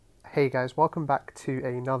Hey guys, welcome back to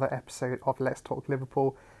another episode of Let's Talk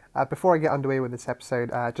Liverpool. Before I get underway with this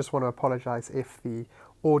episode, I just want to apologise if the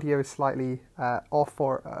audio is slightly off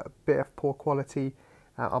or a bit of poor quality.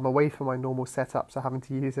 I'm away from my normal setup, so having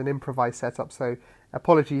to use an improvised setup, so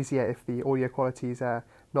apologies if the audio quality is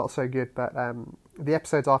not so good, but the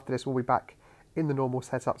episodes after this will be back in the normal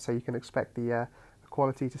setup, so you can expect the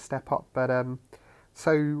quality to step up. But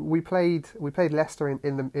so we played Leicester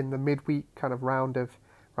in the midweek kind of round of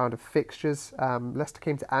fixtures. Leicester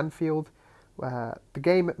came to Anfield. The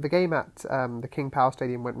game at the King Power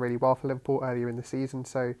Stadium went really well for Liverpool earlier in the season.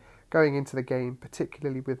 So going into the game,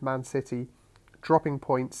 particularly with Man City dropping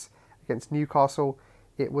points against Newcastle,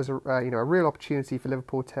 it was a real opportunity for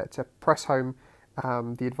Liverpool to press home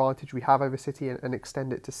the advantage we have over City and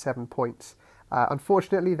extend it to 7 points.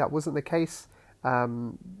 Unfortunately, that wasn't the case.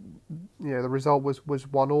 The result was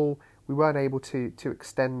 1-1. We weren't able to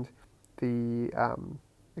extend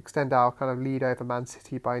our kind of lead over Man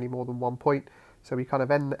City by any more than 1 point. So we kind of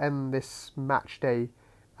end this match day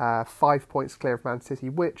 5 points clear of Man City,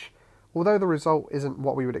 which, although the result isn't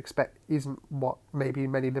what we would expect, isn't what maybe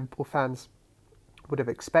many Liverpool fans would have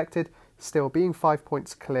expected, still being 5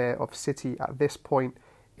 points clear of City at this point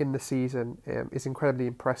in the season is incredibly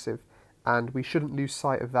impressive, and we shouldn't lose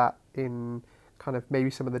sight of that in kind of maybe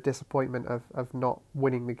some of the disappointment of not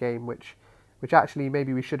winning the game, which actually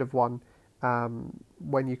maybe we should have won.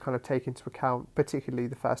 When you kind of take into account particularly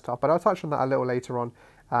the first half. But I'll touch on that a little later on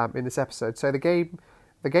in this episode. So the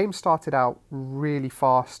game started out really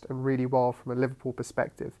fast and really well from a Liverpool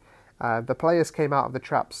perspective. The players came out of the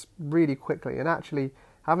traps really quickly, and actually,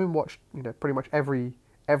 having watched pretty much every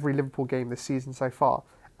Liverpool game this season so far,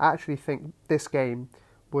 I actually think this game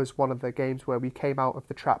was one of the games where we came out of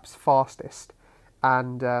the traps fastest,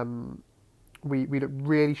 and we looked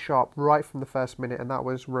really sharp right from the first minute, and that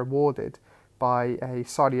was rewarded by a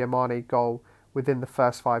Sadio Mane goal within the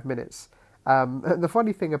first 5 minutes. The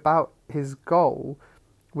funny thing about his goal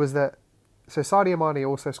was that Sadio Mane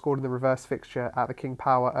also scored in the reverse fixture at the King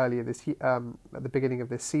Power earlier at the beginning of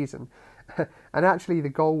this season, and actually the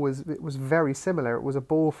goal was very similar. It was a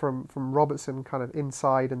ball from Robertson kind of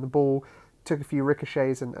inside, and the ball took a few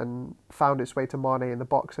ricochets and found its way to Mane in the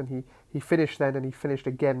box, and he finished then, and he finished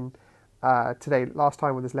again today. Last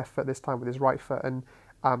time with his left foot, this time with his right foot, and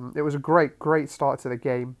it was a great start to the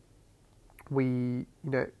game.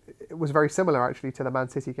 It was very similar actually to the Man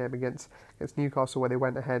City game against Newcastle, where they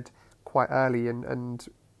went ahead quite early, and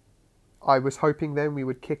I was hoping then we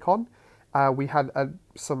would kick on. We had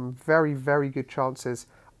some very good chances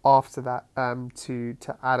after that to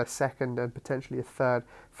add a second and potentially a third.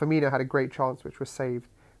 Firmino had a great chance which was saved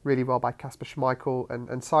really well by Kasper Schmeichel, and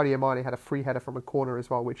Sadio Mane had a free header from a corner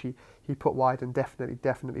as well, which he put wide and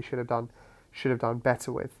definitely should have done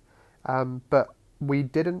better with. But we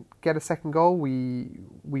didn't get a second goal. We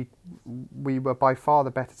were by far the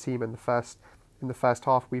better team in the first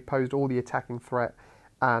half. We posed all the attacking threat,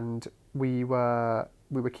 and we were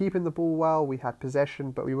keeping the ball well. We had possession,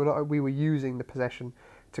 but we were using the possession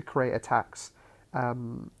to create attacks,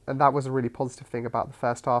 and that was a really positive thing about the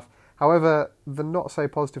first half. However, the not so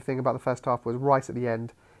positive thing about the first half was right at the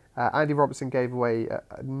end. Andy Robertson gave away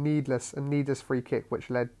a needless free kick, which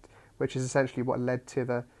is essentially what led to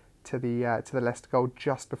the Leicester goal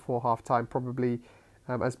just before half time. Probably,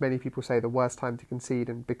 as many people say, the worst time to concede,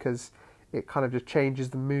 and because it kind of just changes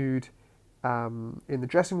the mood in the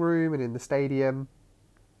dressing room and in the stadium.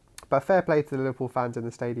 But fair play to the Liverpool fans in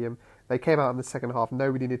the stadium. They came out in the second half,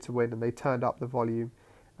 nobody needed to win, and they turned up the volume.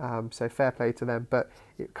 So fair play to them. But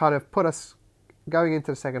it kind of put us, going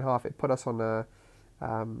into the second half, it put us on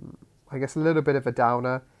I guess a little bit of a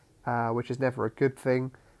downer, which is never a good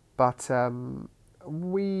thing. But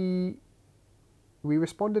we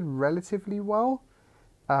responded relatively well.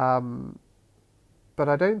 But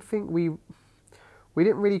I don't think we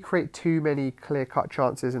didn't really create too many clear-cut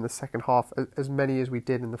chances in the second half, as many as we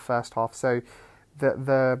did in the first half. So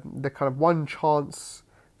the kind of one chance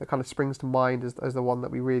that kind of springs to mind as the one that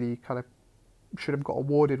we really kind of should have got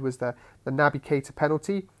awarded was the Naby Keita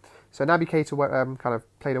penalty. So Naby Keita kind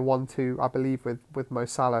of played a 1-2, I believe, with Mo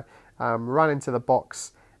Salah, ran into the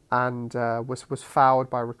box and was fouled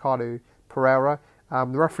by Ricardo Pereira. The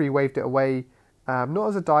referee waved it away, not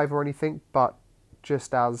as a dive or anything, but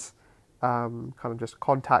just as kind of just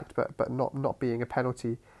contact, but not being a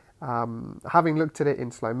penalty. Having looked at it in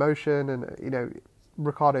slow motion, and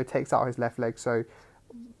Ricardo takes out his left leg, so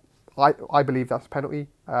I believe that's a penalty.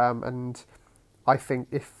 And I think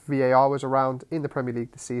if VAR was around in the Premier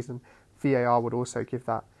League this season, VAR would also give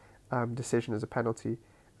that decision as a penalty.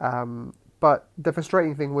 But the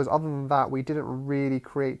frustrating thing was, other than that, we didn't really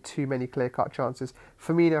create too many clear-cut chances.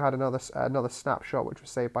 Firmino had another snapshot, which was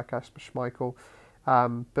saved by Kasper Schmeichel.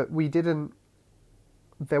 But we didn't...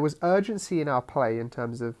 There was urgency in our play in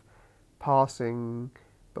terms of passing,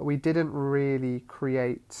 but we didn't really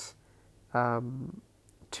create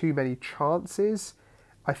too many chances.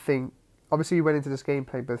 I think, obviously, we went into this game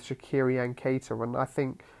playing both Shaqiri and Keita, and I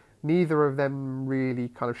think neither of them really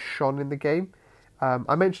kind of shone in the game.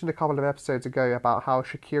 I mentioned a couple of episodes ago about how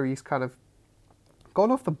Shaqiri's kind of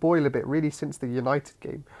gone off the boil a bit, really, since the United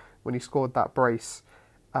game when he scored that brace.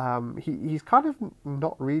 He's kind of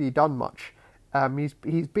not really done much.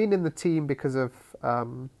 He's been in the team because of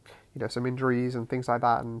some injuries and things like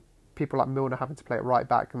that, and people like Milner having to play at right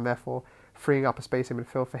back, and therefore freeing up a space in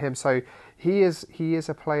midfield for him. So he is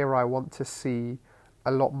a player I want to see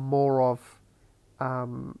a lot more of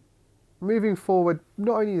moving forward.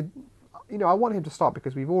 Not only, I want him to start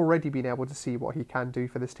because we've already been able to see what he can do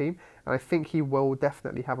for this team, and I think he will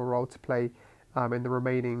definitely have a role to play in the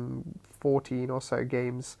remaining 14 or so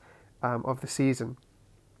games of the season.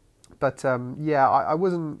 But I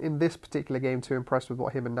wasn't in this particular game too impressed with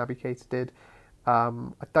what him and Naby Keita did. I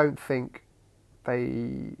don't think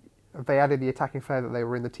they added the attacking flair that they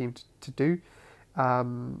were in the team to do.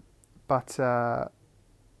 But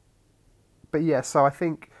yeah, so I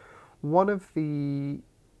think one of the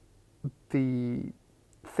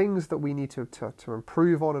things that we need to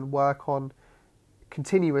improve on and work on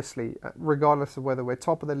continuously, regardless of whether we're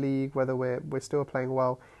top of the league, whether we're still playing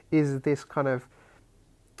well, is this kind of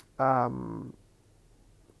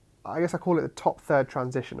I guess I call it the top third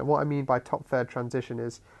transition. And what I mean by top third transition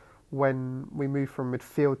is when we move from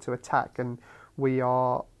midfield to attack, and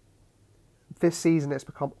this season it's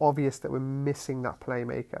become obvious that we're missing that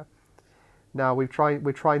playmaker. Now we're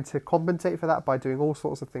trying to compensate for that by doing all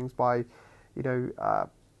sorts of things, by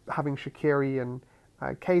having Shaqiri and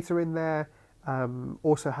Keita in there,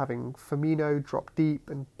 also having Firmino drop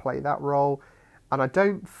deep and play that role. And I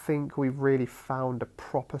don't think we've really found a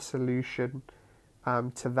proper solution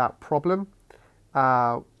to that problem.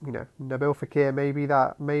 Nabil Fekir,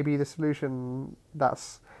 maybe the solution.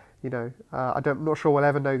 That's I'm not sure we'll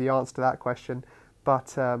ever know the answer to that question.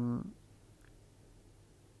 But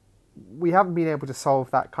we haven't been able to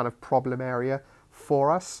solve that kind of problem area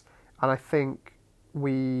for us, and I think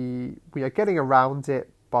we are getting around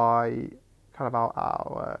it by kind of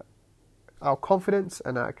our confidence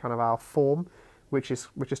and kind of our form, which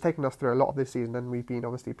has taken us through a lot of this season, and we've been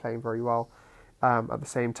obviously playing very well at the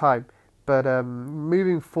same time. But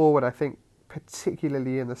moving forward, I think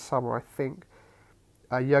particularly in the summer, I think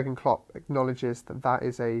Jurgen Klopp acknowledges that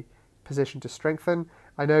is a position to strengthen.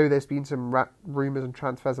 I know there's been some rumours and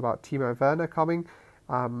transfers about Timo Werner coming.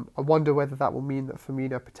 I wonder whether that will mean that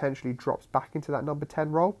Firmino potentially drops back into that number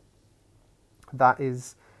 10 role. That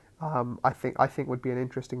is, I think would be an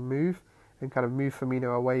interesting move, and kind of move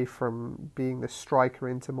Firmino away from being the striker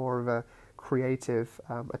into more of a creative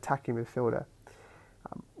attacking midfielder.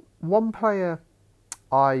 One player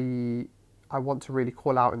I want to really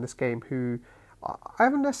call out in this game, who I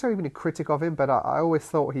haven't necessarily been a critic of him, but I always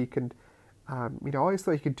thought he could, I always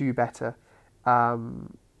thought he could do better.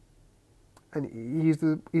 And he's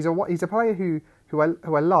a player who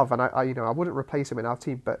I love, and I wouldn't replace him in our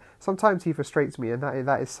team, but sometimes he frustrates me, and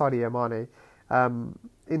that is Sadio Mane.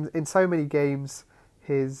 In so many games,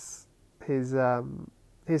 his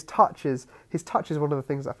touch is one of the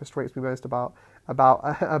things that frustrates me most about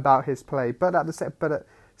his play. But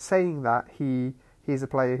saying that, he's a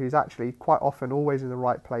player who's actually quite often always in the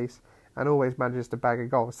right place and always manages to bag a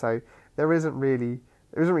goal. So there isn't really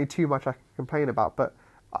too much I can complain about. But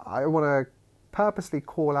I want to purposely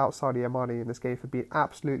call out Sadio Mane in this game for being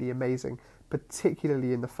absolutely amazing,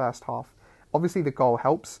 particularly in the first half. Obviously the goal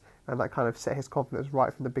helps, and that kind of set his confidence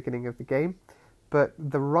right from the beginning of the game. But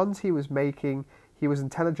the runs he was making, he was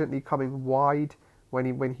intelligently coming wide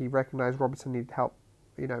when he recognised Robertson needed help,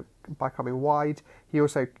 by coming wide. He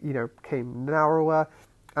also, came narrower,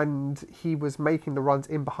 and he was making the runs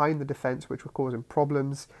in behind the defence, which were causing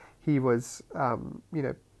problems. He was,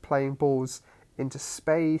 playing balls into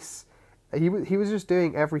space. He was just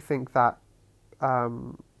doing everything that, a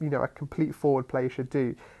complete forward player should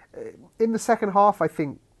do. In the second half, I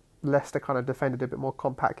think Leicester kind of defended a bit more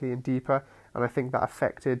compactly and deeper, and I think that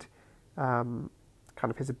affected kind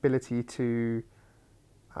of his ability to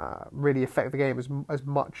really affect the game as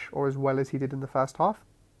much or as well as he did in the first half.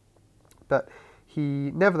 But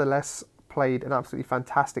he nevertheless played an absolutely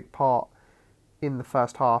fantastic part in the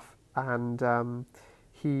first half, and I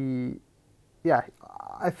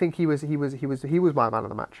think he was my man of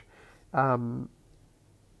the match.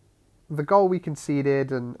 the goal we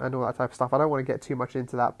conceded and all that type of stuff, I don't want to get too much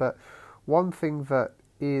into that, but one thing that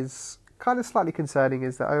is kind of slightly concerning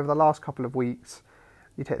is that over the last couple of weeks,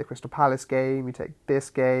 you take the Crystal Palace game, you take this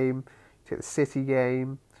game, you take the City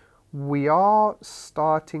game, we are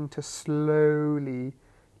starting to slowly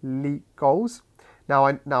leak goals.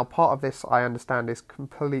 Now part of this, I understand, is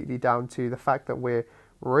completely down to the fact that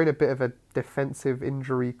we're in a bit of a defensive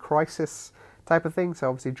injury crisis type of thing. So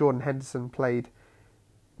obviously Jordan Henderson played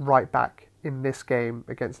right back in this game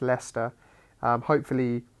against Leicester.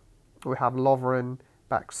 Hopefully we have Lovren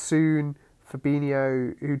back soon.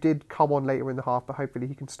 Fabinho, who did come on later in the half, but hopefully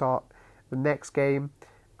he can start the next game.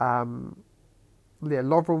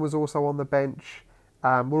 Lovren was also on the bench.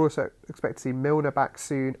 We'll also expect to see Milner back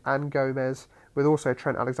soon and Gomez, with also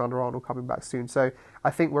Trent Alexander-Arnold coming back soon. So I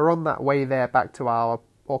think we're on that way there back to our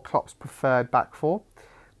Klopp's preferred back four.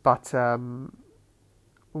 But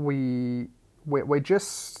we're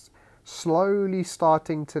just slowly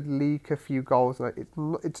starting to leak a few goals.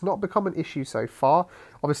 It's not become an issue so far.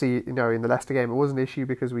 Obviously, in the Leicester game, it was an issue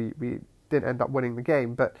because we didn't end up winning the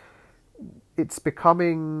game. But it's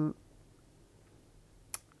making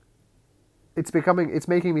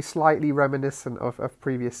me slightly reminiscent of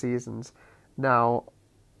previous seasons. Now,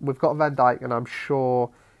 we've got Van Dijk, and I'm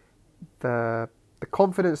sure the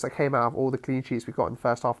confidence that came out of all the clean sheets we got in the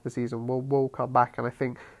first half of the season will come back, and I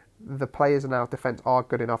think the players in our defence are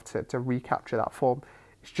good enough to recapture that form.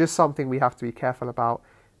 It's just something we have to be careful about,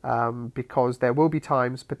 because there will be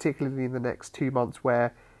times, particularly in the next 2 months,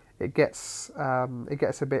 where it gets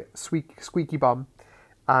a bit squeaky bum,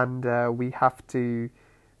 and we have to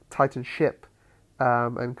tighten ship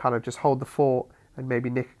and kind of just hold the fort and maybe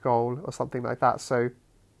nick a goal or something like that. So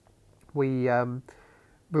we'll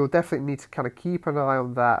definitely need to kind of keep an eye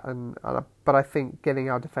on that. But I think getting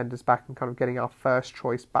our defenders back and kind of getting our first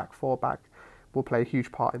choice back four back will play a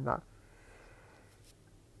huge part in that.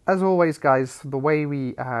 As always, guys, the way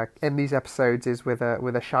we end these episodes is with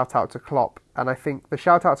a shout out to Klopp, and I think the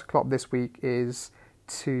shout out to Klopp this week is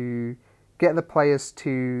to get the players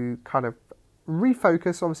to kind of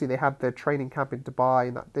refocus. Obviously, they had their training camp in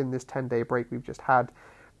Dubai in this 10-day break we've just had,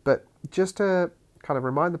 but just to kind of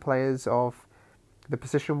remind the players of the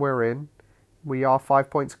position we're in. We are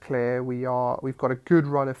 5 points clear. We've got a good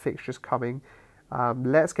run of fixtures coming.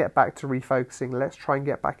 Let's get back to refocusing. Let's try and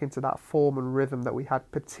get back into that form and rhythm that we had,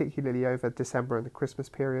 particularly over December and the Christmas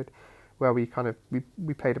period, where we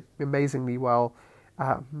played amazingly well.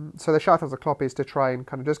 So the shout out to Klopp is to try and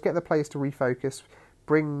kind of just get the players to refocus,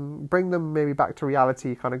 bring them maybe back to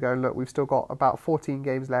reality, kind of going, look, we've still got about 14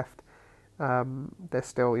 games left. There's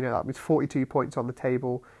still, that means 42 points on the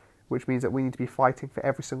table, which means that we need to be fighting for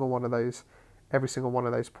every single one of those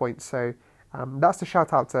points. So that's the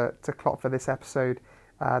shout out to Klopp for this episode.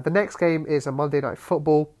 The next game is a Monday Night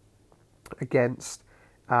Football against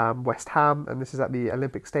West Ham, and this is at the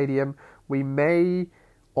Olympic Stadium. We may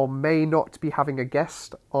or may not be having a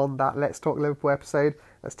guest on that Let's Talk Liverpool episode.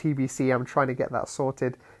 That's TBC. I'm trying to get that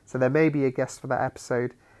sorted, so there may be a guest for that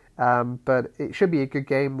episode. But it should be a good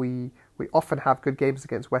game. We often have good games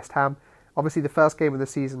against West Ham. Obviously, the first game of the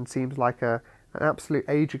season seems like an absolute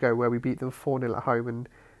age ago, where we beat them 4-0 at home, and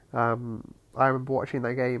I remember watching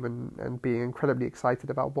that game and being incredibly excited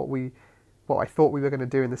about what I thought we were going to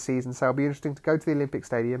do in the season. So it'll be interesting to go to the Olympic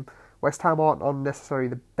Stadium. West Ham aren't on necessarily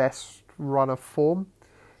the best run of form.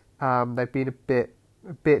 They've been a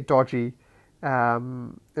bit dodgy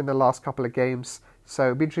in the last couple of games. So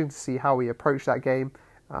it'll be interesting to see how we approach that game.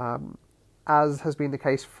 As has been the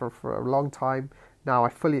case for a long time now, I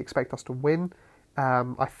fully expect us to win.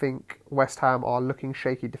 I think West Ham are looking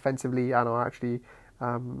shaky defensively and are actually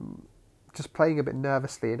just playing a bit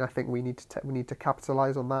nervously, and I think we need to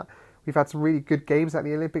capitalise on that. We've had some really good games at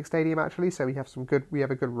the Olympic Stadium, actually, so we have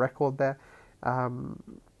a good record there.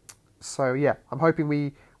 So yeah, I'm hoping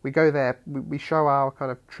we go there, we show our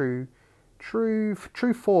kind of true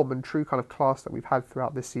form and true kind of class that we've had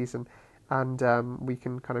throughout this season, and we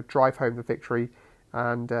can kind of drive home the victory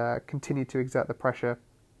and continue to exert the pressure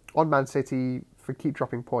on Man City for keep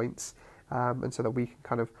dropping points, and so that we can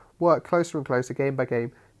kind of work closer and closer game by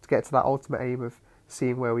game to get to that ultimate aim of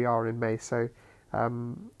seeing where we are in May. So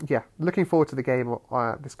yeah, looking forward to the game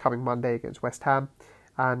this coming Monday against West Ham,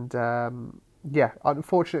 and yeah,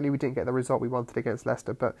 unfortunately we didn't get the result we wanted against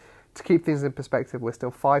Leicester, but to keep things in perspective, we're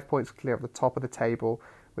still 5 points clear of the top of the table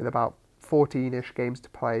with about 14-ish games to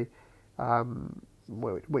play,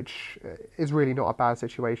 which is really not a bad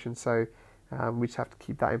situation. So we just have to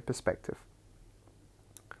keep that in perspective.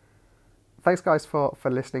 Thanks, guys, for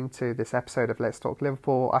listening to this episode of Let's Talk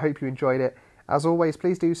Liverpool. I hope you enjoyed it. As always,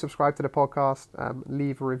 please do subscribe to the podcast,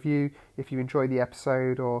 leave a review if you enjoyed the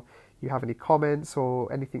episode, or you have any comments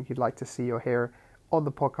or anything you'd like to see or hear on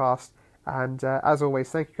the podcast. And as always,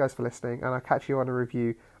 thank you guys for listening, and I'll catch you on a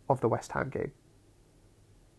review of the West Ham game.